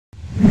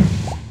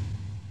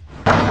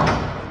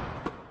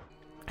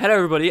Hello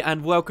everybody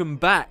and welcome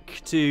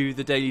back to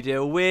the Daily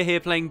Deal. We're here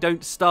playing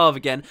Don't Starve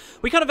again.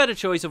 We kind of had a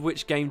choice of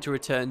which game to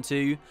return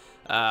to.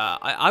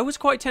 I was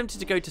quite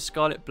tempted to go to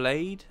Scarlet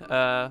Blade.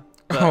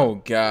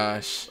 Oh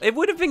gosh. It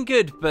would have been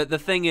good, but the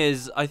thing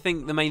is, I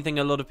think the main thing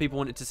a lot of people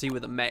wanted to see were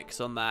the mechs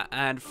on that.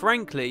 And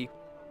frankly,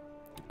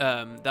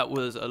 that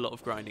was a lot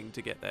of grinding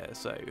to get there.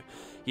 So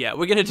yeah,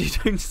 we're going to do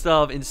Don't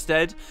Starve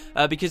instead,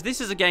 because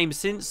this is a game,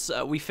 since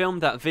we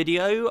filmed that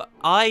video,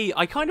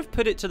 I kind of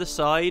put it to the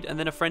side, and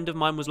then a friend of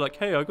mine was like,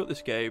 hey, I got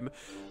this game,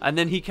 and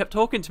then he kept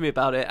talking to me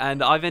about it,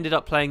 and I've ended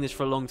up playing this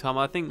for a long time.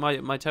 I think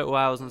my total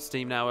hours on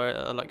Steam now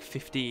are like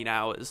 15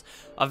 hours.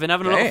 I've been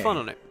having a lot of fun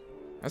on it.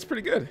 That's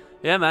pretty good.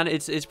 Yeah, man,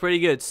 it's pretty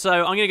good.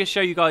 So I'm going to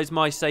show you guys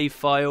my save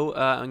file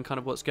and kind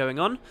of what's going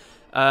on.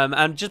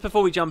 And just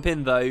before we jump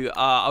in, though,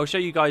 I'll show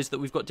you guys that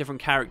we've got different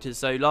characters.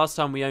 So last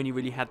time we only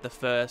really had the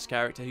first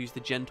character, who's the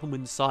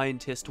gentleman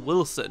scientist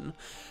Wilson,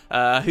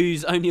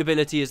 whose only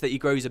ability is that he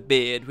grows a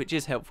beard, which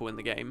is helpful in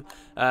the game.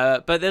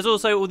 But there's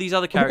also all these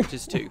other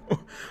characters too.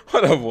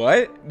 Hold on,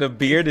 what? The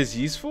beard is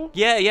useful?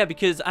 Yeah,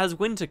 because as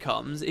winter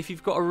comes, if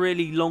you've got a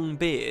really long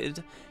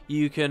beard,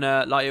 you can,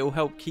 like, it'll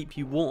help keep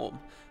you warm,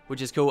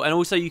 which is cool. And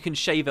also you can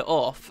shave it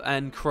off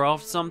and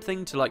craft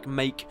something to like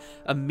make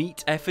a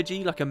meat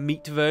effigy, like a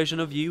meat version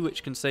of you,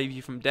 which can save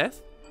you from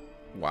death.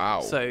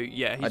 Wow. So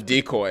yeah, a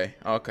decoy.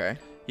 Okay.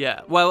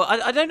 Yeah, well,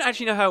 I don't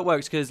actually know how it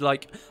works, because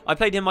like I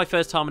played him my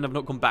first time and I've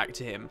not gone back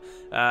to him.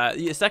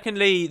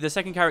 Secondly, the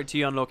second character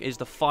you unlock is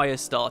the fire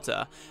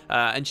starter,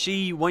 and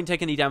she won't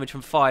take any damage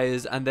from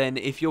fires, and then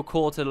if you're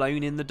caught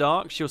alone in the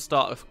dark, she'll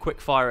start a quick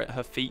fire at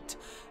her feet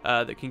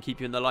that can keep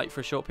you in the light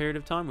for a short period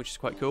of time, which is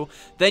quite cool.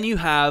 Then you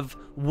have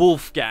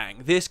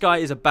Wolfgang. This guy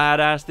is a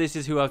badass. This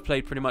is who I've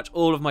played pretty much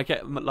all of my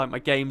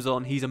games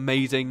on. He's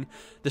amazing.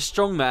 The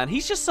strongman.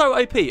 He's just so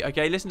OP.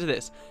 Okay, listen to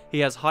this. He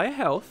has higher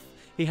health.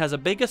 He has a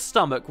bigger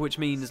stomach, which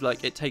means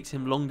like it takes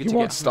him longer to get hungry.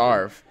 He won't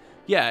starve.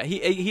 Yeah,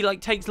 he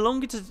like takes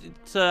longer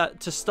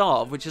to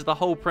starve, which is the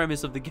whole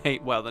premise of the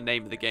game. Well, the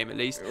name of the game at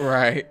least.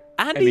 Right.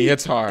 And he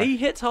hits hard. He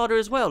hits harder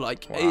as well.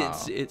 Like, wow.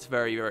 It's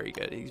very, very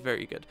good. He's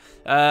very good.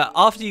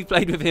 After you've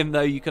played with him,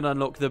 though, you can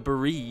unlock the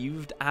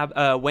bereaved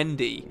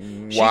Wendy.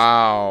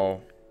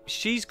 Wow.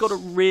 She's got a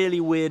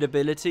really weird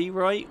ability,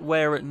 right?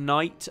 Where at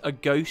night a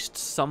ghost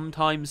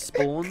sometimes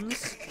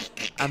spawns,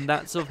 and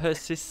that's of her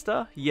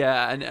sister.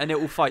 Yeah, and it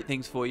will fight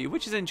things for you,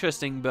 which is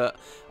interesting. But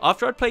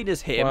after I'd played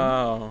as him,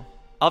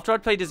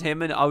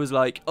 and I was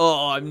like,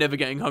 oh, I'm never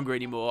getting hungry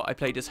anymore. I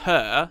played as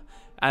her,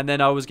 and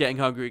then I was getting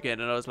hungry again,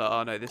 and I was like,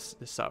 oh no, this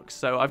sucks.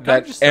 So I've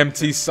kind of just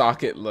empty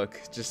socket look,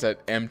 just that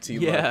empty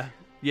look.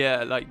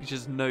 Yeah, like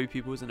just no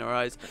pupils in her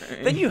eyes.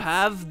 Then you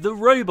have the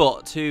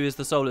robot, who is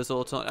the soulless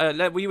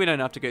automaton. We don't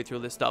have to go through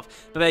all this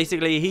stuff, but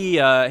basically he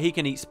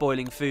can eat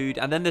spoiling food.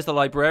 And then there's the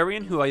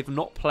librarian, who I've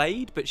not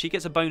played, but she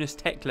gets a bonus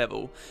tech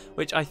level,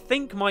 which I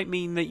think might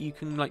mean that you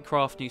can like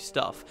craft new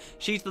stuff.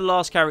 She's the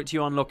last character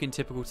you unlock in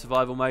typical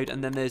survival mode,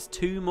 and then there's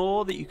 2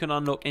 more that you can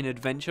unlock in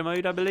adventure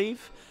mode, I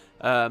believe.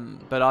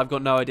 But I've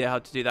got no idea how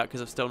to do that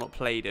because I've still not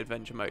played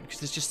adventure mode, because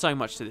there's just so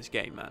much to this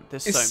game, man.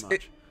 There's so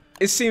much.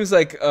 It seems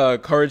like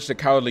Courage the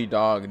Cowardly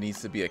Dog needs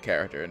to be a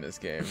character in this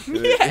game.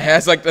 It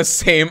has like the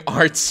same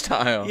art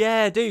style.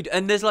 Yeah, dude.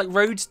 And there's like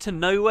roads to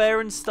nowhere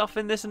and stuff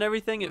in this and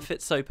everything. It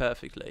fits so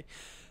perfectly.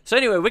 So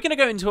anyway, we're going to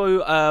go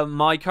into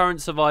my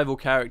current survival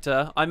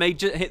character. I made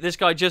hit this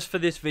guy just for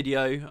this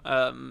video,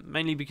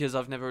 mainly because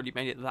I've never really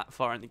made it that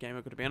far in the game,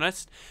 I've got to be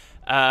honest.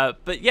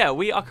 But yeah,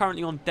 we are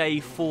currently on day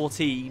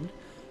 14. Look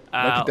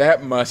at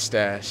that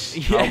mustache.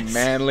 Yes. How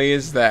manly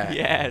is that?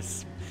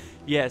 Yes.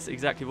 Yes,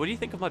 exactly. What do you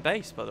think of my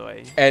base, by the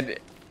way?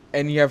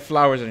 And you have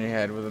flowers on your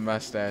head with a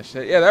mustache.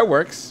 Yeah, that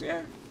works.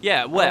 Yeah.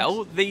 Yeah,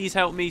 well, these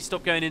help me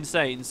stop going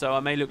insane, so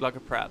I may look like a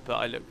prat, but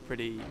I look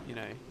pretty, you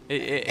know,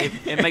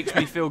 it makes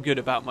me feel good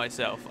about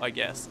myself, I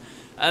guess.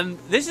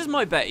 This is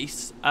my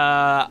base.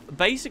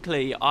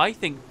 Basically, I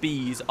think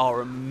bees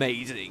are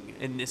amazing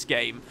in this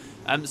game.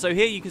 So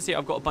here you can see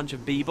I've got a bunch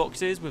of bee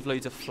boxes with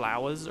loads of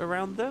flowers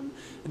around them.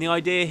 And the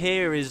idea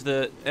here is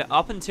that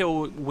up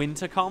until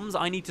winter comes,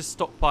 I need to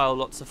stockpile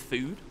lots of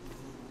food.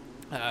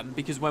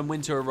 Because when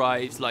winter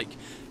arrives, like,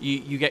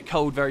 you get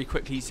cold very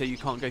quickly, so you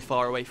can't go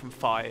far away from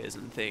fires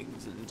and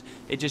things, and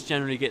it just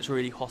generally gets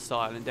really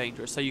hostile and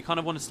dangerous. So you kind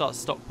of want to start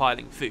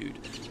stockpiling food.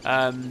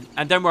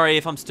 And don't worry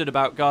if I'm stood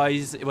about,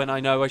 guys. When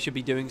I know I should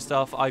be doing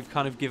stuff, I've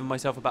kind of given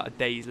myself about a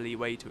day's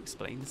leeway to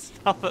explain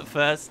stuff at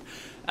first.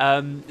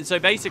 So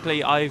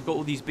basically, I've got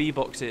all these bee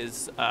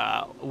boxes,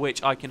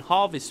 which I can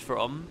harvest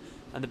from,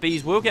 and the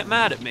bees will get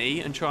mad at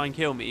me and try and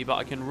kill me, but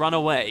I can run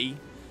away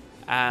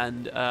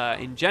and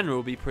in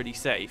general be pretty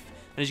safe.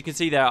 And as you can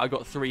see there, I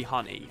got 3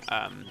 honey.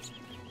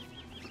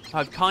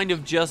 I've kind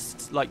of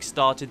just like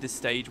started this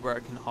stage where I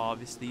can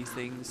harvest these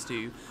things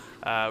to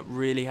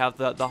really have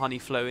the honey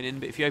flowing in.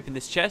 But if you open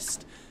this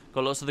chest,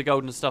 got lots of the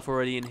golden stuff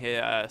already in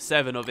here,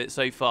 7 of it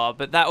so far,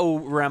 but that will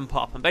ramp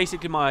up. And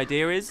basically my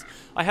idea is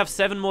I have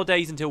 7 more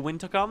days until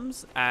winter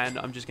comes, and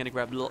I'm just going to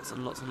grab lots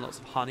and lots and lots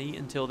of honey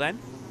until then.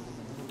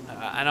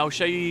 And I'll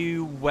show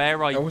you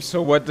where I... Oh,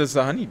 so what does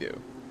the honey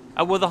do?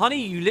 Well, the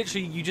honey you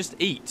just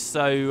eat,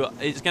 so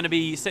it's going to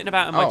be sitting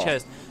about in my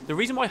chest. The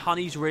reason why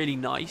honey's really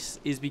nice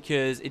is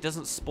because it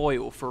doesn't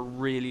spoil for a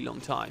really long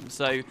time.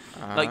 So,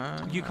 like,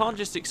 you can't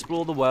just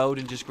explore the world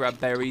and just grab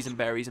berries and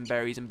berries and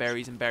berries and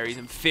berries and berries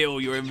and fill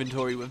your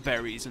inventory with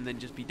berries and then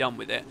just be done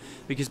with it,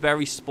 because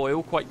berries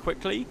spoil quite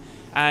quickly.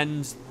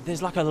 And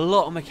there's like a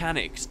lot of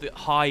mechanics that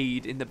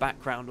hide in the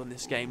background on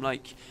this game.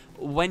 Like,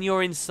 when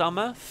you're in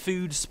summer,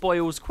 food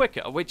spoils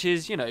quicker, which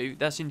is, you know,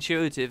 that's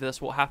intuitive. That's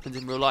what happens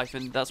in real life,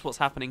 and that's what's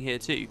happening here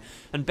too.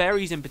 And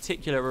berries in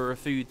particular are a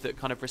food that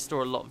kind of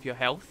restore a lot of your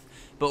health,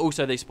 but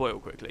also they spoil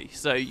quickly.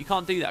 So you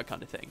can't do that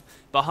kind of thing.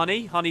 But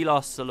honey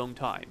lasts a long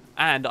time.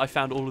 And I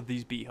found all of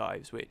these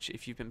beehives, which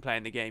if you've been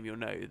playing the game, you'll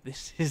know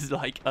this is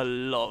like a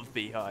lot of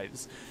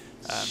beehives.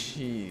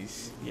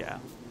 Jeez. Yeah.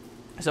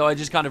 So I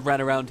just kind of ran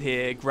around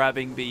here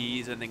grabbing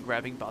bees and then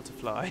grabbing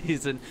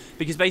butterflies, and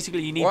because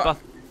basically you need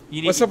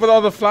What's up with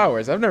all the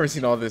flowers? I've never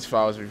seen all these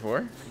flowers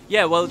before.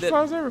 Yeah, well, there's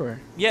flowers everywhere.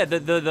 Yeah,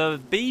 the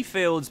bee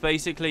fields,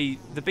 basically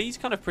the bees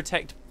kind of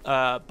protect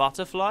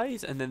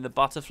butterflies, and then the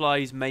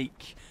butterflies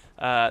make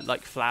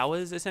like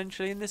flowers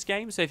essentially in this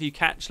game. So if you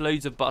catch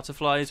loads of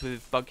butterflies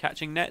with bug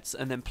catching nets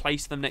and then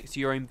place them next to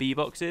your own bee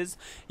boxes,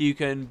 you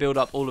can build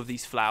up all of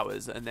these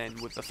flowers, and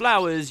then with the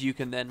flowers you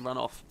can then run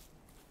off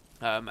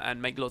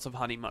and make lots of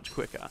honey much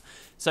quicker.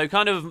 So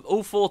kind of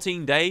all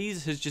 14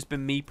 days has just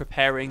been me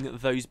preparing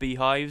those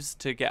beehives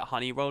to get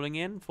honey rolling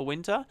in for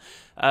winter.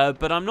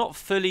 But I'm not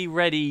fully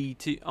ready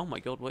to... Oh my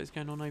god, what is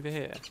going on over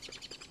here?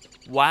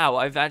 Wow,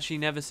 I've actually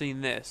never seen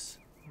this.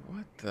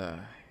 What the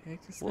heck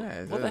is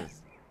that?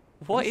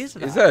 What is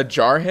that? Is that a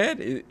jar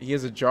head? He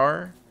has a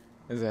jar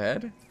as a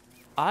head?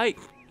 I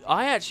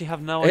actually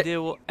have no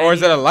idea what... Or is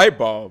that a light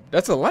bulb?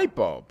 That's a light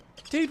bulb.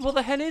 Dude, what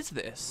the hell is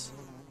this?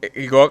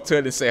 You go up to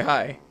it and say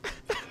hi.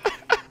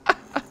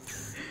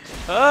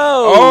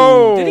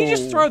 Oh! Did he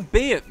just throw a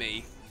bee at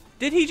me?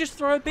 Did he just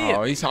throw a bee at me?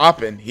 Oh, he's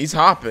hopping. He's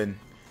hopping.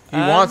 He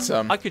wants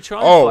some. I could try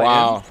and fight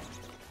wow. him.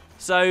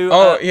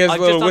 So he has I've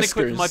little just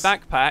unequipped whiskers. my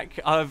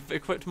backpack. I've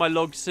equipped my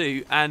log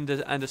suit and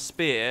a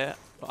spear.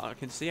 Well, I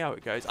can see how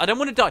it goes. I don't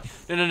want to die.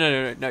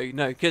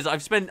 No, because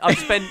I've spent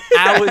hours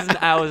and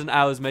hours and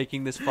hours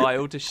making this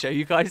file to show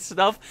you guys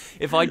stuff.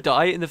 If I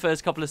die in the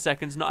first couple of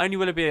seconds, not only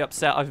will I be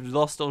upset I've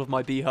lost all of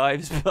my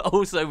beehives, but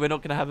also we're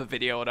not going to have a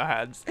video on our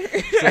hands.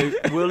 So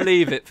we'll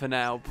leave it for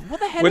now. But what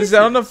the hell What is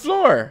that on the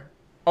floor?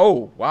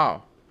 Oh,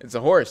 wow. It's a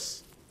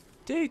horse.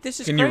 Dude, this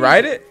is Can crazy. you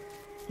ride it?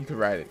 You can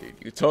ride it, dude.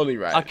 You can totally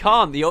ride it. I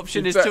can't. The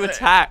option is to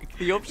attack.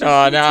 The option is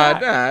to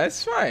attack. Nah,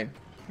 it's fine.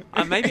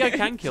 Maybe I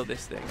can kill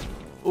this thing.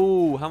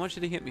 Ooh, how much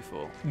did he hit me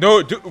for?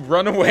 No,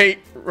 run away.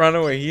 Run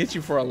away. He hit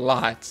you for a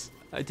lot.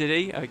 Did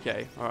he?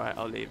 Okay. All right,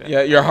 I'll leave it.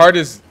 Yeah, your heart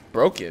is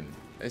broken.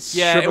 It's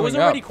it was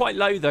already up. quite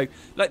low, though.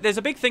 Like, there's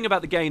a big thing about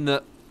the game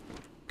that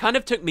kind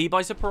of took me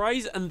by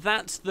surprise, and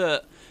that's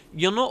that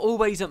you're not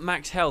always at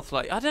max health.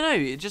 Like, I don't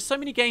know, just so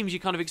many games you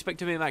kind of expect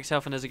to be at max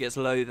health, and as it gets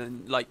low,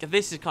 then, like,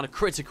 this is kind of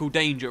critical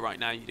danger right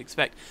now, you'd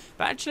expect.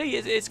 But actually,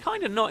 it's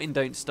kind of not in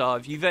Don't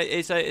Starve.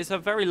 It's a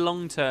very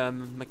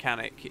long-term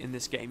mechanic in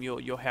this game,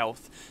 your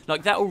health.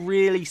 Like, that will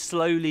really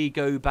slowly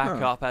go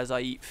back up as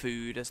I eat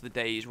food, as the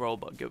days roll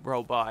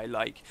by.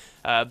 Like,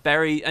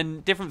 berry,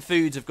 and different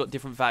foods have got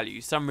different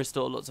values. Some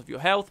restore lots of your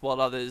health, while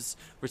others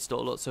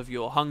restore lots of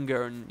your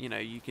hunger, and, you know,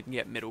 you can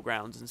get middle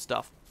grounds and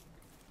stuff.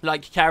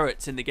 Like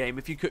carrots in the game.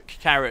 If you cook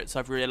carrots,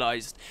 I've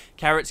realised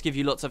carrots give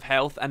you lots of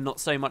health and not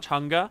so much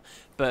hunger,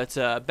 but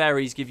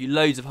berries give you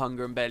loads of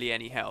hunger and barely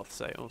any health.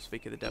 So, oh,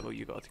 speak of the devil,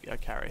 you got a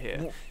carrot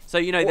here. So,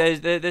 you know,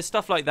 there's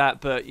stuff like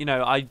that, but, you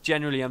know, I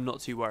generally am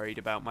not too worried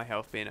about my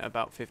health being at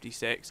about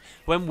 56.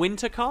 When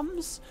winter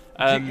comes,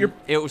 You're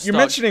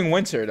mentioning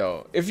winter,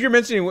 though. If you're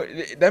mentioning...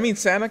 That means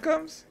Santa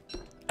comes?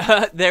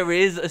 There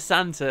is a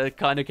Santa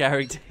kind of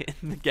character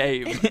in the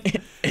game.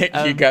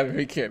 You gotta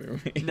be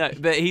kidding me. No,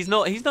 but he's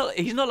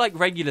not like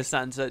regular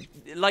Santa.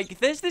 Like,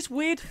 there's this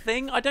weird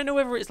thing. I don't know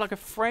whether it's like a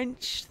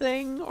French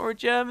thing or a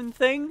German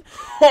thing.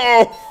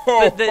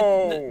 But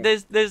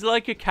there's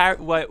like a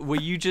character. Were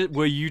you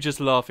just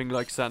laughing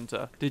like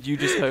Santa? Did you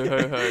just ho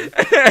ho ho?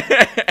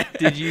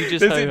 Did you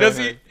just ho ho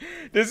ho?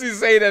 Does he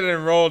say that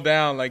and roll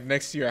down like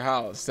next to your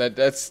house?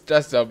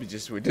 That'll be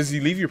just weird. Does he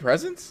leave you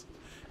presents?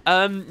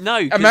 No.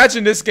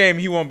 Imagine this game,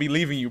 he won't be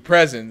leaving you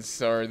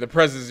presents or the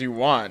presents you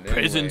want.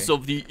 Presents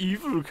of the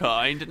evil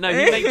kind. No,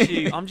 he makes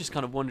you... I'm just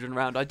kind of wandering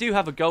around. I do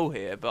have a goal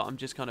here, but I'm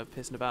just kind of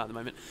pissing about at the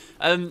moment.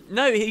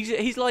 No,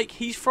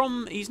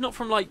 he's not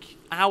from like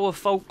our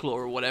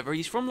folklore or whatever.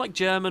 He's from like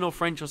German or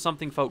French or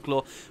something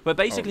folklore, where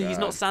basically he's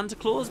not Santa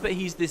Claus, but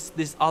he's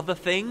this other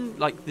thing,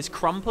 like this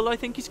crumple, I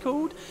think he's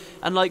called.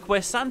 And like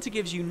where Santa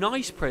gives you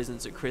nice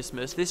presents at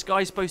Christmas, this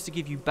guy's supposed to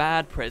give you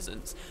bad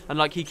presents. And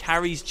like he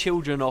carries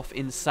children off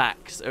in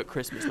sacks at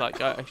Christmas. Like,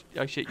 I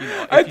shit you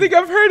not. I think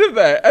I've heard of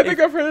that. I think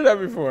I've heard of that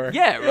before.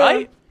 Yeah,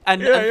 right?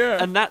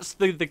 And that's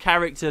the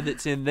character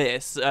that's in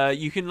this.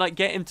 You can like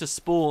get him to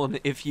spawn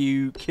if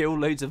you kill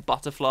loads of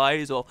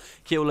butterflies or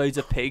kill loads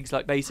of pigs.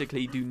 Like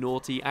basically do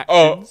naughty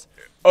actions.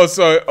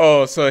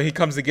 So he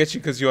comes to get you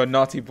because you're a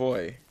naughty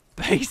boy.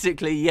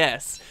 Basically,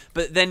 yes.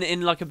 But then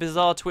in like a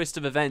bizarre twist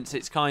of events,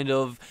 it's kind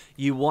of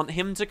you want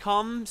him to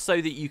come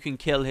so that you can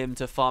kill him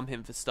to farm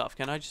him for stuff.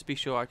 Can I just be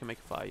sure I can make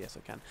a fire? Yes,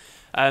 I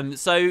can.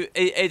 So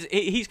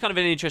he's kind of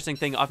an interesting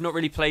thing. I've not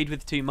really played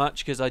with too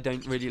much because I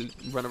don't really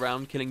run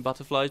around killing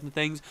butterflies and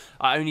things.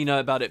 I only know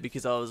about it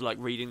because I was like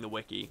reading the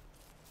wiki.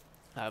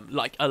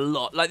 Like a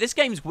lot. Like this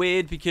game's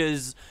weird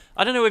because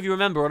I don't know if you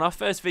remember on our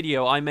first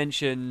video I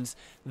mentioned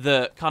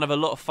that kind of a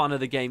lot of fun of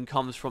the game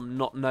comes from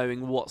not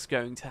knowing what's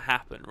going to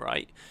happen,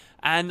 right?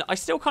 And I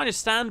still kind of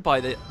stand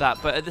by that,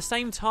 but at the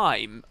same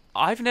time,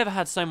 I've never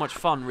had so much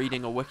fun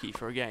reading a wiki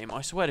for a game.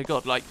 I swear to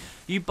God, like,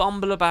 you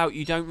bumble about,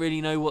 you don't really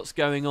know what's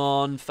going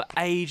on for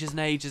ages and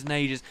ages and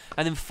ages,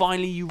 and then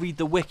finally you read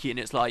the wiki, and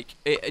it's like,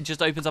 it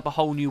just opens up a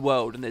whole new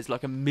world, and there's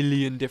like a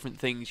million different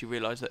things you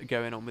realise that are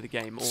going on with the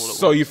game all at once.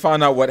 So you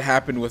found out what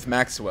happened with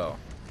Maxwell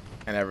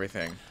and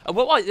everything.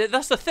 Well,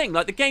 that's the thing.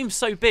 Like, the game's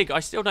so big,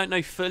 I still don't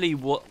know fully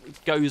what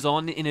goes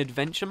on in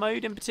adventure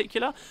mode in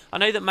particular. I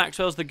know that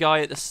Maxwell's the guy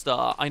at the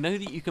start. I know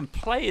that you can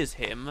play as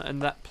him,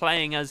 and that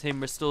playing as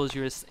him restores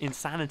your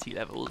insanity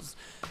levels.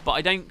 But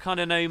I don't kind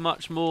of know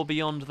much more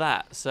beyond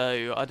that.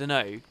 So, I don't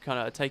know.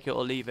 Kind of take it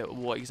or leave it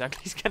what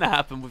exactly is going to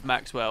happen with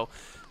Maxwell.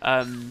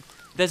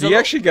 Do you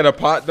actually get a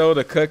pot though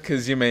to cook?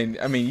 Because I mean,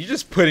 you're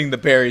just putting the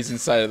berries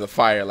inside of the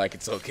fire like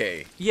it's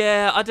okay.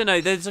 Yeah, I don't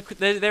know.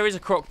 There is a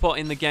crock pot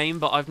in the game,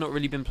 but I've not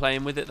really been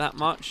playing with it that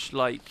much.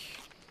 Like,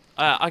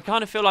 I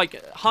kind of feel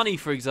like honey,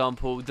 for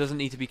example, doesn't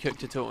need to be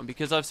cooked at all. And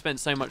because I've spent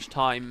so much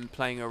time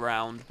playing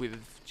around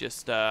with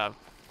just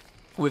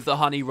with the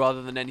honey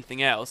rather than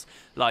anything else,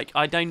 like,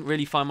 I don't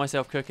really find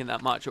myself cooking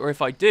that much, or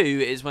if I do,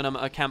 it is when I'm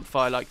at a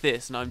campfire like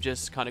this and I'm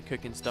just kind of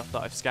cooking stuff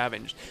that I've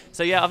scavenged.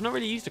 So yeah, I've not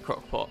really used a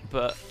crock pot,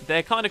 but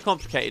they're kind of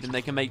complicated and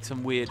they can make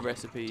some weird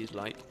recipes.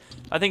 Like,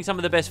 I think some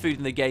of the best food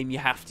in the game you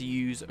have to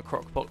use a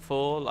crock pot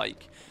for.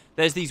 Like,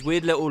 there's these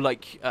weird little,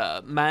 like,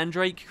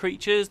 mandrake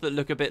creatures that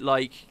look a bit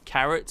like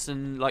carrots,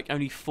 and, like,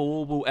 only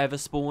 4 will ever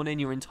spawn in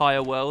your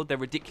entire world. They're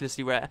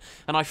ridiculously rare.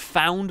 And I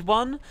found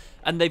one,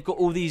 and they've got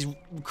all these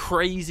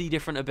crazy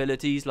different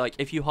abilities. Like,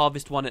 if you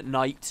harvest one at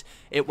night,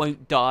 it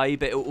won't die,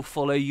 but it will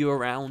follow you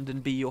around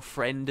and be your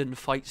friend and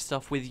fight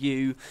stuff with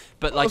you.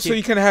 But, like, so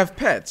you can have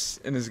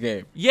pets in this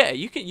game. Yeah,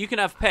 you can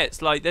have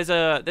pets. Like, there's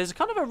a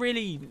kind of a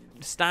really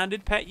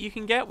standard pet you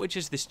can get, which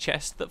is this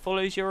chest that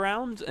follows you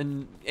around,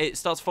 and it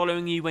starts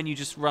following you when you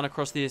just run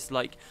across this,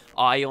 like,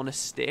 eye on a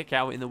stick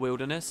out in the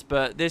wilderness.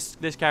 But this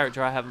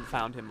character, I haven't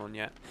found him on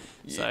yet.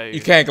 So you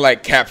can't,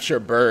 like, capture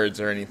birds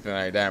or anything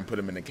like that and put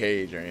them in a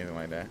cage or anything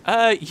like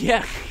that.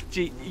 Yeah.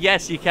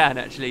 Yes, you can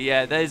actually.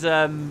 Yeah, there's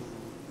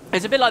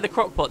it's a bit like the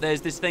crock pot.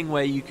 There's this thing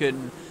where you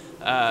can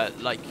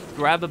like,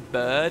 grab a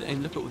bird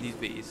and look at all these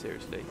bees.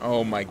 Seriously.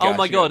 Oh my god. Oh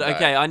my god.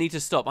 Okay, I need to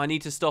stop. I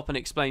need to stop and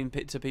explain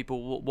to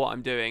people what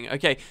I'm doing.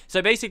 Okay,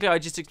 so basically, I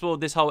just explored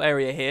this whole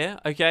area here.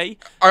 Okay.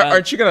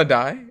 Aren't you gonna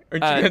die?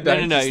 Aren't you gonna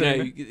die?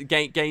 No.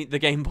 The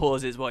game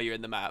pauses while you're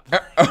in the map.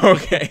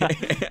 Okay.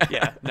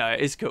 Yeah. No,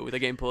 it's cool. The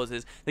game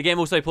pauses. The game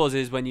also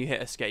pauses when you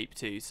hit escape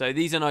too. So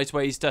these are nice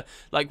ways to,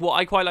 like, what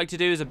I quite like to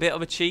do as a bit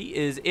of a cheat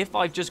is if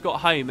I've just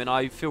got home and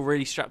I feel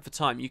really strapped for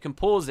time, you can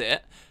pause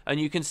it and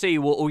you can see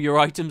what all your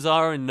items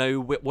are and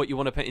know what you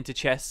want to put into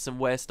chests and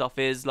where stuff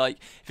is. Like,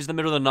 if it's the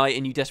middle of the night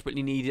and you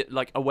desperately need,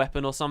 like, a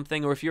weapon or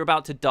something, or if you're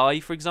about to die,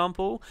 for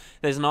example,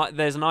 there's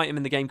an item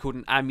in the game called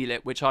an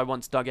amulet, which I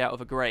once dug out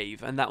of a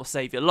grave, and that will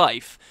save your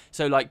life.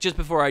 So, like, just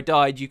before I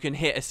died, you can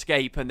hit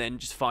escape and then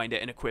just find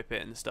it and equip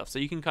it and stuff. So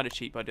you can kind of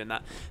cheat by doing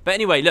that. But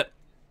anyway, look.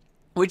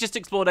 We just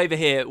explored over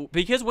here.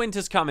 Because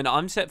winter's coming,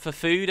 I'm set for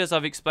food, as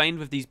I've explained,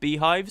 with these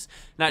beehives.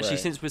 And actually,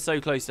 since we're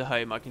so close to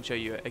home, I can show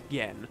you it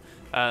again.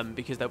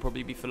 Because they'll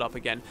probably be full up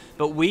again.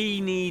 But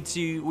we need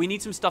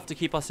some stuff to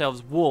keep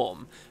ourselves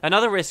warm.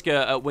 Another risk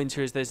at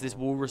winter is there's this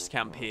walrus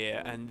camp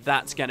here, and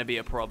that's going to be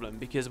a problem.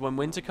 Because when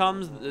winter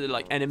comes,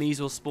 like, enemies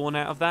will spawn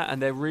out of that,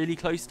 and they're really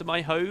close to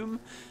my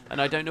home.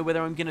 And I don't know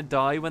whether I'm going to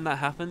die when that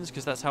happens,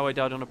 because that's how I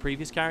died on a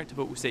previous character,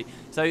 but we'll see.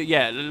 So,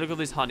 yeah, look at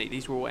this honey.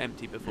 These were all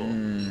empty before.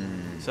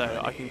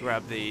 So I can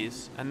grab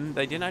these, and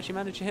they didn't actually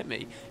manage to hit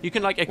me. You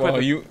can, like, equip...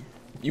 Well,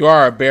 you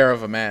are a bear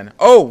of a man.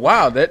 Oh,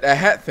 wow, that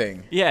hat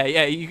thing. Yeah,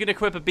 you can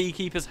equip a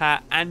beekeeper's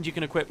hat, and you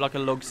can equip, like, a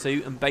log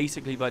suit, and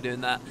basically by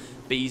doing that,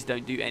 bees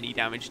don't do any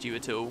damage to you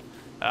at all.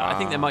 I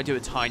think they might do a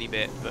tiny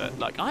bit, but,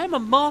 like, I am a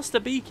master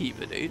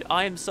beekeeper, dude.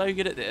 I am so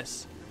good at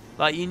this.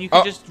 Like, and you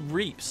can just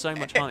reap so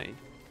much honey.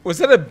 Was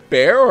that a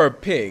bear or a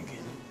pig?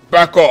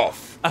 Back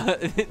off.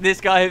 This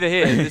guy over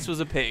here, this was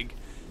a pig.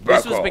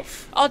 Back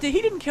off. Oh,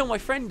 he didn't kill my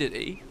friend, did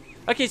he?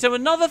 Okay, so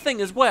another thing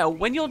as well,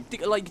 when you're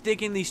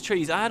digging these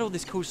trees, I had all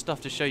this cool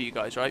stuff to show you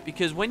guys, right?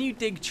 Because when you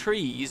dig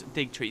trees,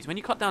 when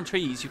you cut down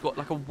trees, you've got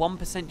like a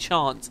 1%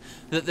 chance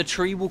that the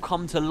tree will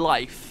come to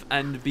life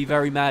and be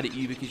very mad at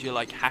you because you're,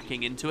 like,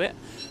 hacking into it.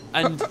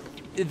 And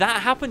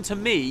that happened to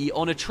me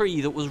on a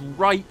tree that was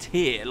right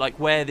here, like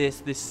where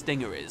this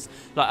stinger is.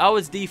 Like, I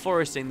was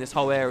deforesting this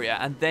whole area,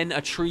 and then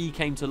a tree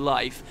came to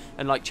life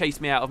and like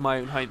chased me out of my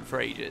own home for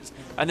ages.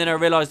 And then I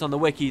realized on the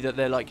wiki that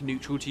they're like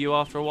neutral to you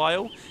after a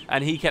while,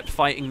 and he kept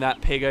fighting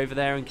that pig over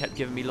there and kept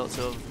giving me lots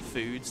of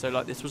food. So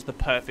like, this was the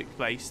perfect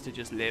place to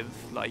just live.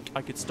 Like,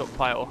 I could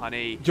stockpile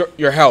honey.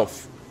 Your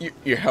health.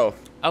 Your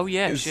health. Oh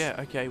yeah, shit.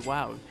 Okay,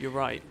 wow, you're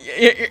right.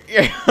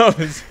 Your health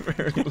is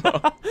very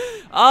low.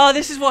 Oh,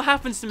 this is what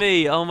happens to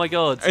me. Oh my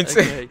god.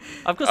 Okay,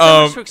 I've got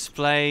so much to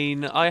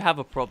explain. I have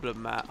a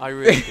problem, Matt. I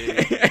really do.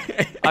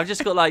 I've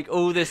just got like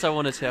all this I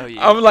want to tell you.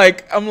 I'm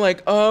like,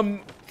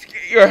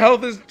 your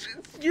health is.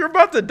 You're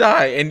about to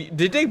die. And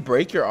did they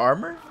break your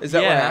armor? Is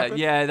that what happened?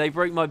 Yeah, they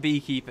broke my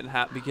beekeeping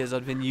hat because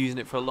I'd been using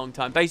it for a long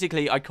time.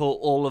 Basically, I caught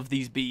all of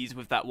these bees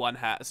with that one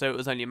hat, so it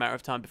was only a matter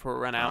of time before it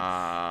ran out.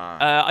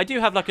 I do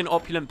have like an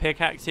opulent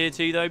pickaxe here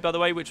too, though, by the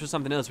way, which was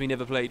something else we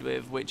never played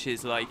with, which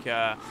is like...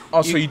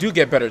 so you do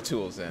get better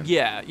tools then?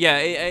 Yeah,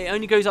 it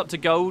only goes up to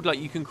gold. Like,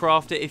 you can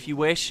craft it if you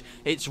wish.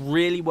 It's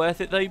really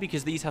worth it, though,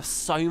 because these have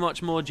so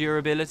much more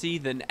durability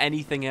than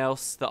anything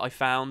else that I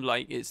found.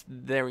 Like,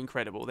 they're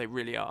incredible. They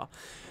really are.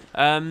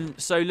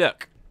 So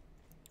look,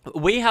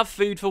 we have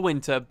food for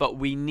winter, but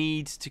we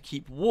need to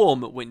keep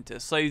warm at winter.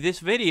 So this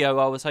video,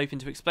 I was hoping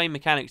to explain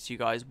mechanics to you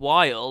guys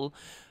while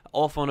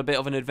off on a bit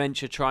of an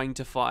adventure trying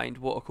to find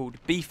what are called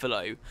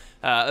beefalo.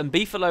 And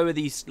beefalo are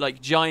these like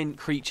giant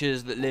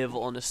creatures that live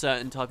on a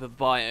certain type of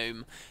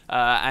biome,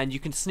 and you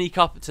can sneak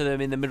up to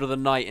them in the middle of the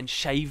night and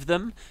shave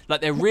them.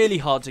 Like, they're really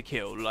hard to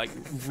kill, like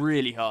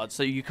really hard.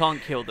 So you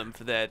can't kill them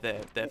for their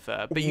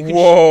fur. But you can.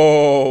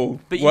 Whoa!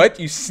 What?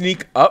 You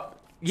sneak up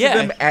to Yeah.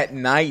 them at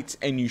night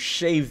and you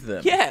shave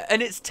them? Yeah,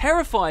 and it's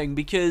terrifying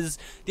because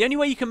the only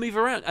way you can move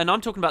around, and I'm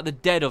talking about the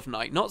dead of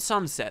night, not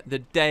sunset, the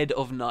dead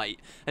of night.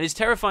 And it's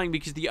terrifying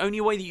because the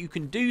only way that you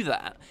can do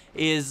that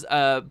is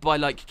by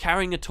like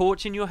carrying a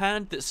torch in your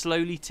hand that's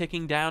slowly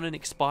ticking down and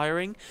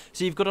expiring.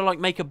 So you've got to like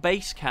make a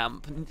base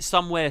camp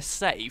somewhere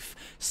safe,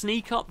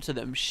 sneak up to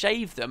them,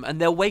 shave them, and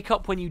they'll wake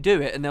up when you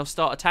do it and they'll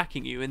start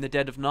attacking you in the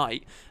dead of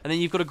night. And then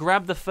you've got to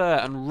grab the fur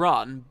and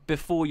run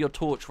before your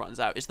torch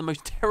runs out. It's the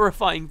most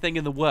terrifying thing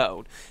in the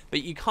world,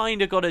 but you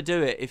kind of got to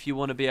do it if you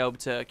want to be able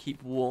to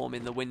keep warm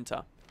in the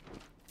winter.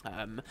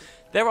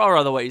 There are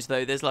other ways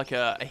though. There's like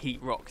a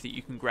heat rock that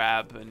you can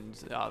grab and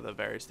other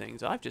various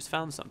things. I've just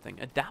found something.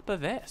 A dapper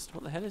vest.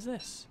 What the hell is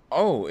this?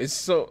 Oh, it's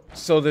so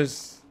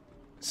there's.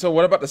 So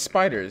what about the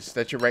spiders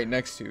that you're right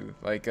next to?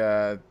 Like,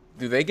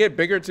 do they get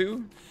bigger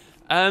too?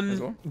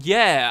 Well?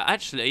 Yeah,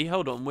 actually,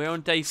 hold on. We're on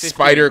day 50.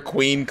 Spider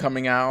Queen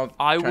coming out,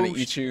 trying to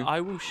eat you.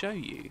 I will show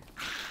you.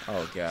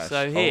 Oh gosh.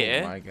 So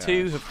here,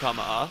 2 have come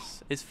at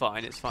us. It's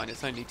fine, it's fine.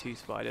 It's only 2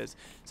 spiders.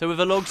 So with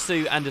a log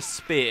suit and a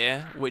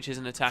spear, which is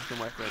an attacking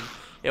weapon,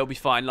 it'll be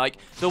fine. Like,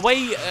 the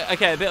way...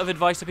 okay, a bit of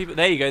advice to people.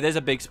 There you go. There's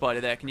a big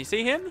spider there. Can you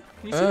see him?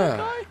 Can you see that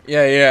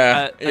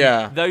guy?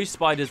 Yeah. Those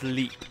spiders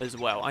leap as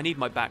well. I need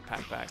my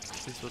backpack back.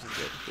 This wasn't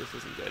good. This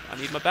isn't good. I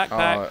need my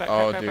backpack.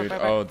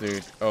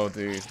 Oh,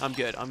 dude. I'm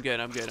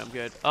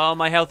good. Oh,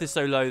 my health is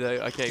so low,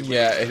 though. Okay.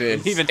 Yeah, it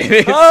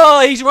is.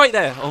 Oh, he's right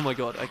there. Oh, my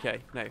God. Okay.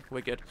 No,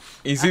 we're good.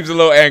 He seems a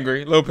little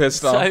angry, a little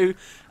pissed off. So...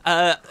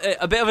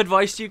 a bit of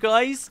advice to you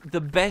guys. The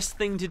best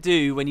thing to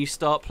do when you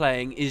start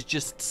playing is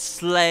just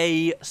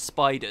slay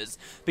spiders,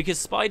 because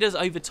spiders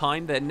over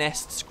time, their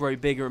nests grow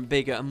bigger and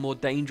bigger and more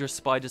dangerous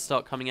spiders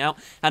start coming out,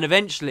 and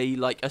eventually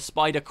like a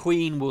spider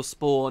queen will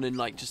spawn and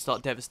like just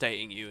start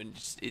devastating you, and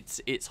just,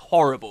 it's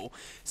horrible.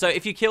 So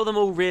if you kill them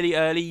all really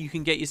early, you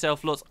can get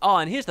yourself lots. Oh,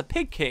 and here's the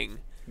pig king.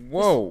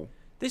 Whoa.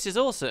 This is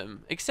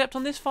awesome. Except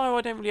on this file,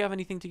 I don't really have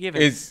anything to give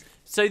him.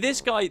 So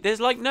this guy,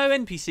 there's like no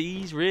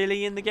NPCs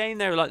really in the game.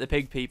 They're like the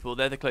pig people.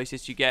 They're the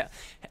closest you get.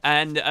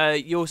 And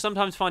you'll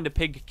sometimes find a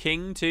pig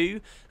king too.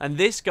 And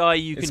this guy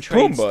you can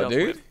trade stuff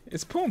with.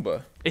 It's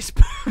Pumbaa. It's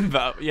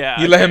Pumbaa, yeah.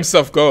 He let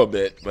himself go a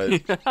bit,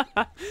 but...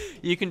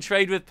 You can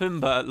trade with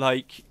Pumbaa,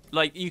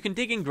 like you can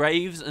dig in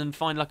graves and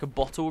find like a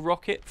bottle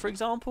rocket, for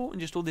example, and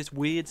just all this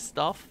weird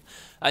stuff.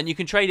 And you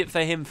can trade it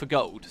for him for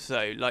gold.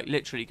 So, like,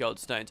 literally gold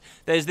stones.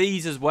 There's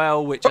these as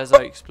well, which, as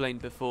I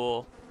explained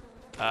before...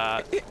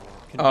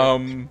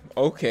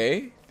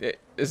 okay.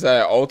 Is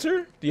that an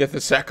altar? Do you have to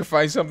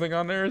sacrifice something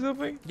on there or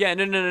something? Yeah,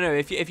 no.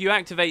 If you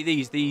activate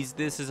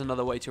this is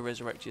another way to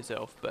resurrect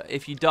yourself. But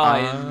if you die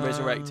and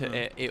resurrect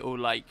it, it'll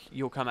like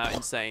you'll come out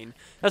insane.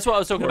 That's what I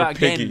was talking about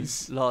again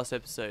last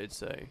episode.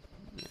 So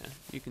yeah,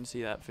 you can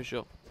see that for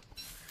sure.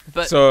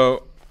 But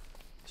sorry,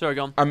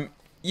 go on.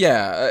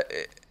 Yeah.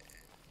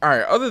 All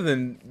right. Other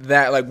than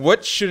that, like,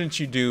 what shouldn't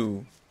you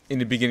do in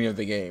the beginning of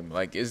the game?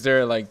 Like, is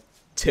there like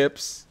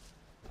tips?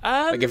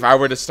 Like, if I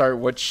were to start,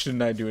 what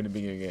shouldn't I do in the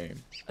beginning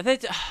of the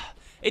game?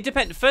 It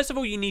depends. First of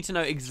all, you need to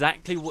know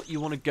exactly what you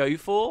want to go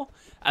for.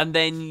 and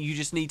then you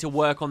just need to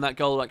work on that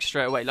goal like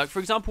straight away. Like for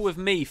example with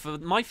me, for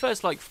my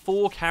first like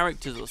 4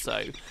 characters or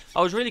so,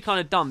 I was really kind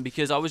of dumb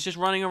because I was just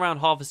running around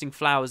harvesting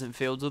flowers in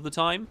fields all the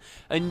time,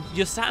 and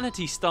your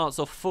sanity starts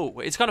off full.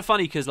 It's kind of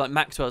funny because like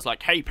Maxwell's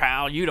like, hey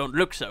pal, you don't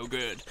look so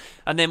good,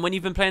 and then when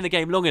you've been playing the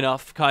game long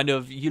enough, kind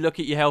of you look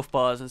at your health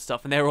bars and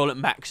stuff and they're all at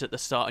max at the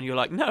start, and you're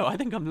like, no, I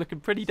think I'm looking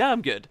pretty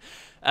damn good.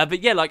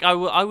 But yeah, like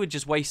I would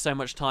just waste so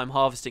much time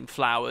harvesting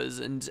flowers,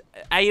 and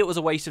A, it was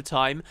a waste of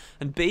time,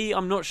 and B,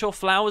 I'm not sure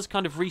flowers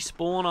kind of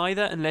respawn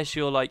either unless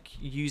you're like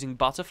using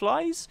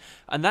butterflies,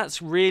 and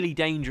that's really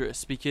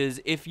dangerous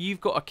because if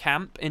you've got a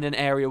camp in an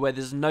area where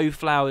there's no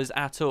flowers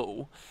at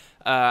all,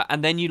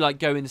 and then you like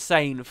go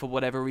insane for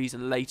whatever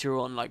reason later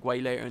on, like way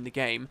later in the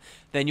game,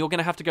 then you're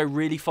gonna have to go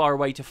really far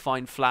away to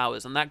find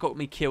flowers, and that got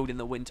me killed in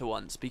the winter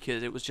once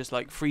because it was just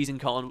like freezing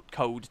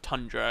cold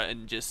tundra,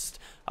 and just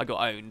I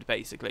got owned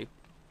basically.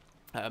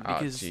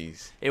 Because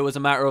it was a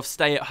matter of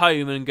stay at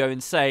home and go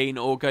insane,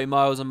 or go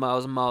miles and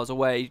miles and miles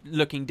away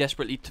looking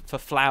desperately for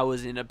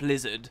flowers in a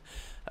blizzard,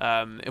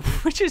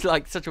 which is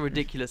like such a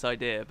ridiculous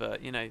idea,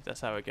 but you know,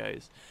 that's how it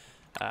goes.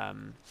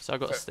 So I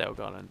got a Stale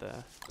Garland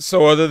there.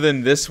 So other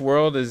than this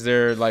world, is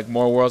there like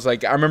more worlds?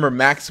 Like I remember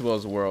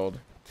Maxwell's world.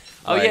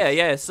 Oh like,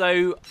 yeah.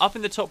 So up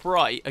in the top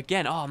right,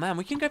 again, oh man,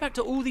 we can go back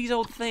to all these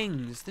old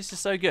things. This is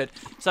so good.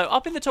 So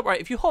up in the top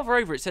right, if you hover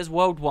over it, it says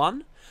World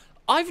 1.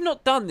 I've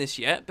not done this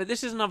yet, but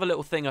this is another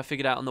little thing I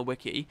figured out on the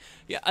wiki.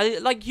 Yeah,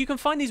 like you can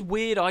find these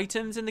weird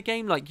items in the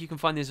game. Like you can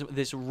find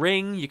this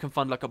ring, you can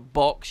find like a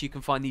box, you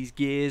can find these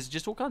gears,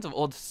 just all kinds of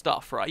odd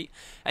stuff, right?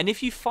 And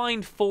if you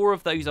find 4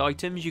 of those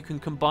items, you can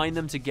combine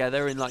them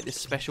together in like this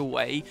special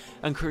way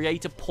and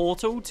create a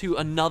portal to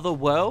another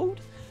world.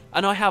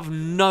 And I have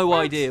no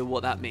idea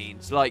what that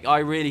means. Like, I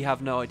really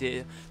have no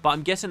idea. But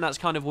I'm guessing that's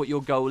kind of what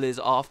your goal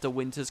is after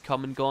winter's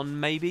come and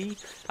gone, maybe.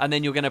 And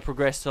then you're going to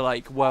progress to,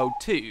 like, World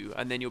 2.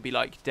 And then you'll be,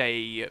 like,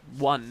 day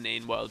 1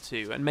 in World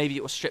 2. And maybe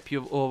it will strip you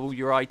of all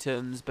your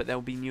items, but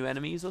there'll be new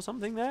enemies or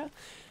something there.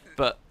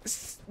 But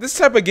this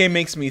type of game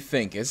makes me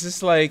think. It's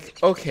just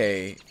like,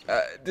 okay,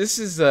 this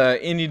is an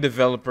indie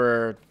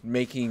developer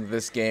making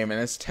this game, and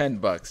it's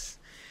 $10.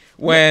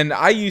 When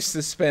I used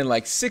to spend,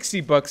 like,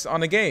 $60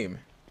 on a game.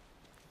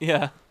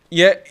 Yeah.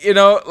 Yeah, you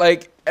know,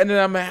 like, and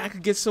then I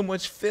could get so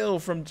much fill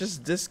from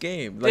just this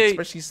game, like Dude,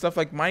 especially stuff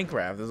like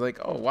Minecraft. It's like,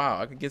 oh wow,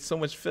 I could get so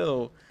much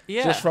fill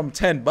yeah, just from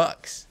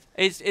 $10.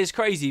 It's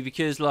crazy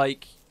because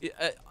like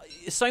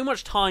so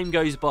much time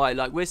goes by.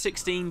 Like we're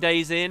 16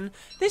 days in.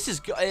 This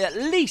is at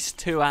least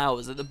 2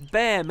 hours at the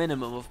bare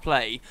minimum of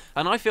play,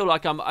 and I feel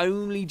like I'm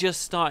only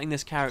just starting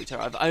this character.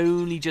 I've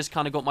only just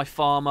kind of got my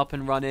farm up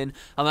and running.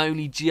 I'm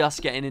only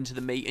just getting into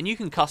the meat, and you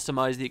can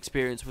customize the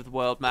experience with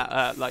world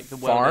map, like the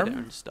world editor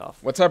and stuff.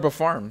 What type of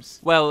farms?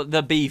 Well,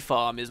 the bee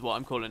farm is what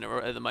I'm calling it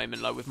at the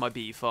moment. Like with my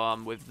bee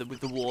farm, with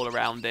the wall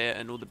around it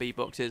and all the bee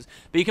boxes.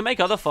 But you can make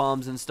other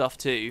farms and stuff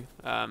too.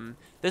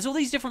 There's all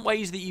these different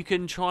ways that you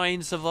can try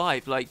and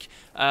survive. Like,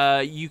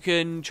 you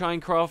can try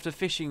and craft a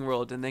fishing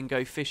rod and then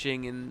go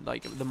fishing in,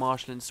 like, the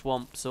marshland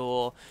swamps.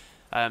 Or,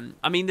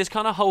 I mean, this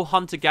kind of whole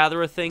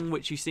hunter-gatherer thing,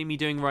 which you see me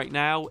doing right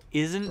now,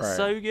 isn't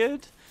so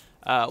good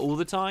all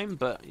the time.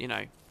 But, you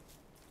know,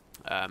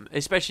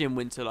 especially in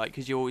winter, like,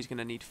 because you're always going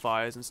to need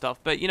fires and stuff.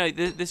 But, you know,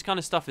 this kind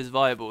of stuff is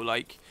viable.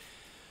 Like...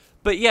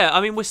 But yeah, I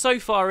mean, we're so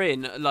far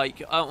in,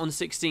 like, on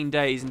 16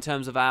 days in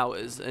terms of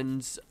hours,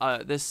 and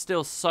there's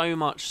still so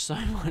much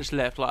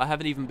left. Like, I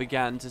haven't even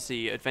began to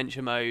see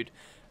adventure mode,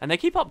 and they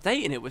keep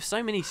updating it with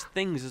so many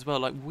things as well,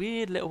 like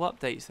weird little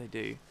updates they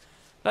do.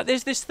 Like,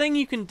 there's this thing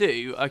you can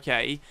do,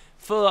 okay,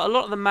 for a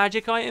lot of the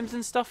magic items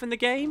and stuff in the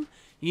game.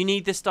 You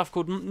need this stuff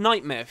called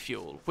nightmare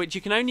fuel, which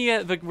you can only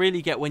ever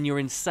really get when you're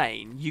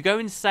insane. You go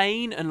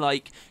insane and,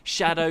 like,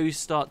 shadows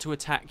start to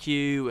attack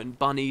you and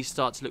bunnies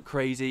start to look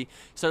crazy.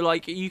 So,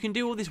 like, you can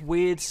do all this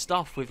weird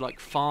stuff with,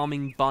 like,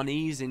 farming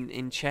bunnies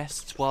in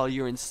chests while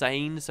you're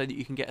insane so that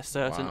you can get a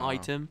certain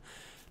item.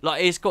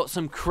 Like, it's got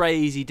some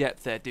crazy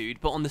depth there,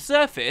 dude. But on the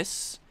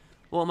surface,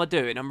 what am I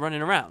doing? I'm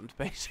running around,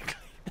 basically.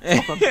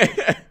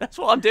 That's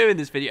what I'm doing in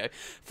this video.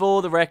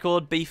 For the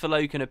record,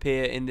 beefalo can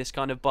appear in this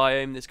kind of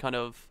biome, this kind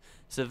of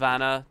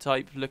savannah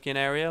type looking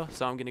area,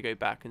 so I'm gonna go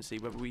back and see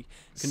whether we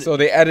can. So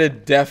they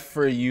added death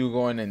for you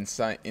going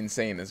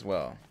insane as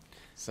well.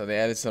 So they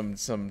added some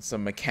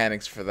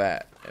mechanics for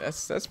that.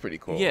 That's pretty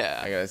cool. Yeah,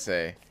 I gotta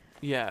say.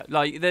 Yeah,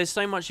 like there's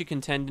so much you're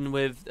contending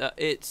with.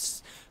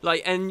 It's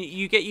like, and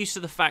you get used to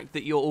the fact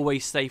that you're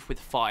always safe with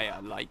fire.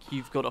 Like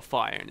you've got a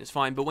fire and it's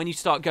fine. But when you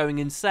start going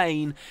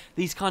insane,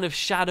 these kind of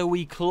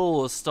shadowy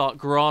claws start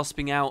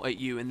grasping out at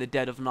you in the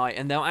dead of night,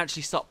 and they'll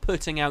actually start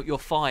putting out your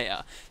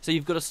fire. So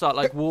you've got to start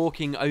like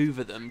walking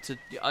over them to,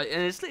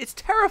 and it's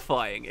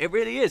terrifying. It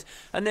really is.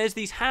 And there's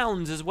these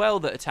hounds as well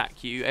that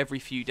attack you every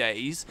few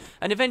days,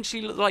 and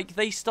eventually like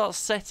they start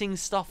setting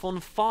stuff on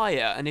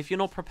fire. And if you're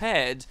not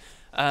prepared,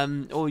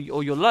 or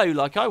you're low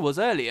like I was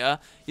earlier,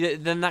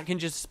 then that can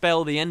just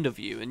spell the end of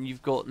you, and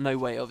you've got no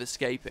way of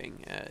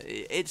escaping.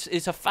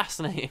 It's a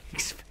fascinating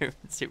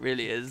experience, it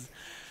really is.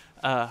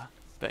 But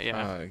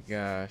yeah. Oh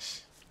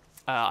gosh.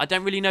 I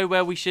don't really know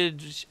where we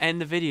should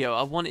end the video.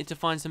 I wanted to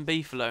find some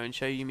beefalo and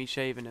show you me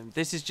shaving them.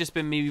 This has just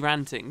been me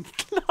ranting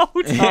the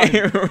whole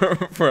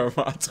time. For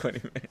about 20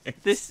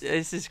 minutes.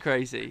 This is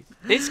crazy.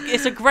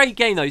 It's a great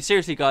game though.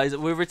 Seriously, guys,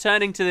 we're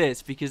returning to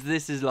this because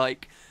this is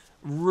like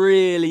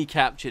really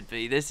captured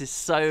me. This is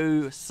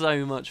so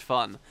much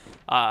fun.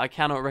 I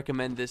cannot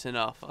recommend this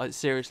enough.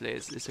 Seriously,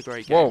 it's a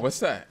great game. Whoa, what's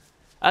that?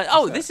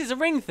 This is a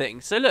ring thing.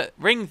 So look,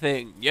 ring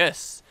thing.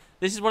 Yes.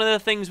 This is one of the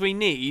things we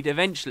need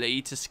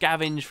eventually to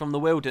scavenge from the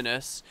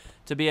wilderness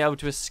to be able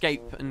to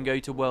escape and go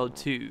to World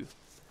 2.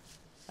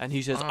 And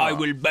he says, I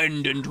will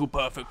bend into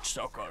perfect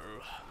circle.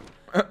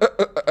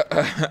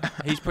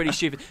 He's pretty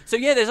stupid. So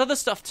yeah, there's other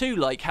stuff too,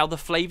 like how the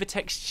flavor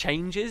text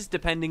changes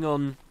depending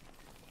on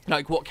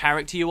like what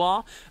character you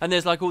are, and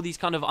there's like all these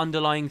kind of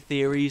underlying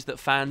theories that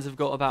fans have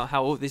got about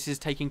how this is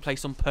taking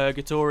place on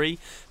purgatory,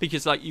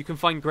 because like you can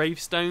find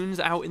gravestones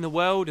out in the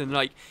world, and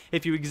like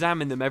if you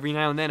examine them every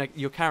now and then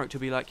your character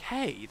will be like,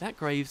 hey, that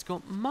grave's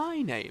got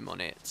my name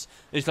on it.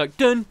 And it's like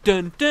dun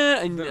dun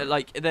dun, and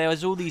like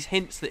there's all these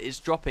hints that it's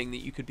dropping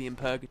that you could be in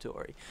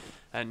purgatory,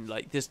 and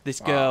like this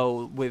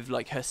girl with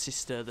like her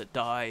sister that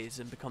dies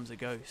and becomes a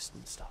ghost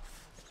and stuff.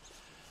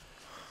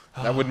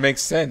 That would make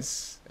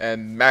sense.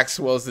 And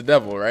Maxwell's the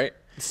devil, right?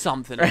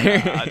 Something like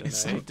that. I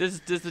don't know. Does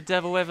the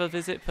devil ever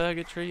visit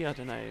purgatory? I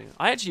don't know.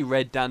 I actually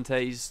read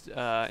Dante's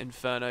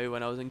Inferno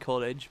when I was in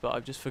college, but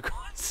I've just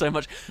forgotten so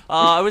much.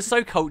 I was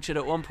so cultured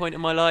at one point in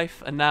my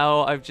life, and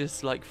now I've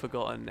just like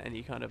forgotten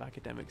any kind of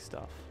academic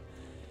stuff.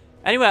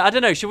 Anyway, I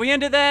don't know. Should we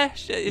end it there?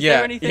 Is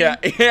there anything? Yeah.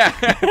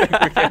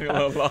 We're getting a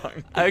little long.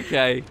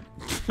 Okay.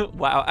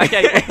 Wow.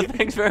 Okay. Well,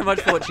 thanks very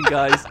much for watching,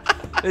 guys.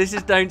 This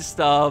is Don't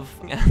Starve,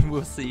 and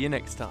we'll see you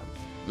next time.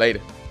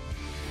 Later.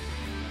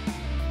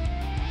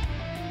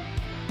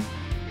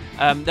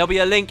 There'll be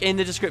a link in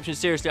the description.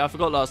 Seriously, I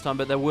forgot last time,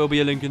 but there will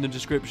be a link in the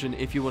description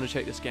if you want to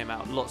check this game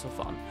out. Lots of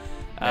fun.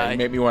 You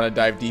made me want to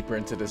dive deeper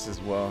into this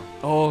as well.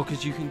 Oh,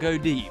 because you can go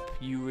deep.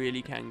 You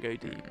really can go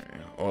deep.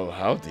 Well,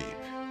 how deep?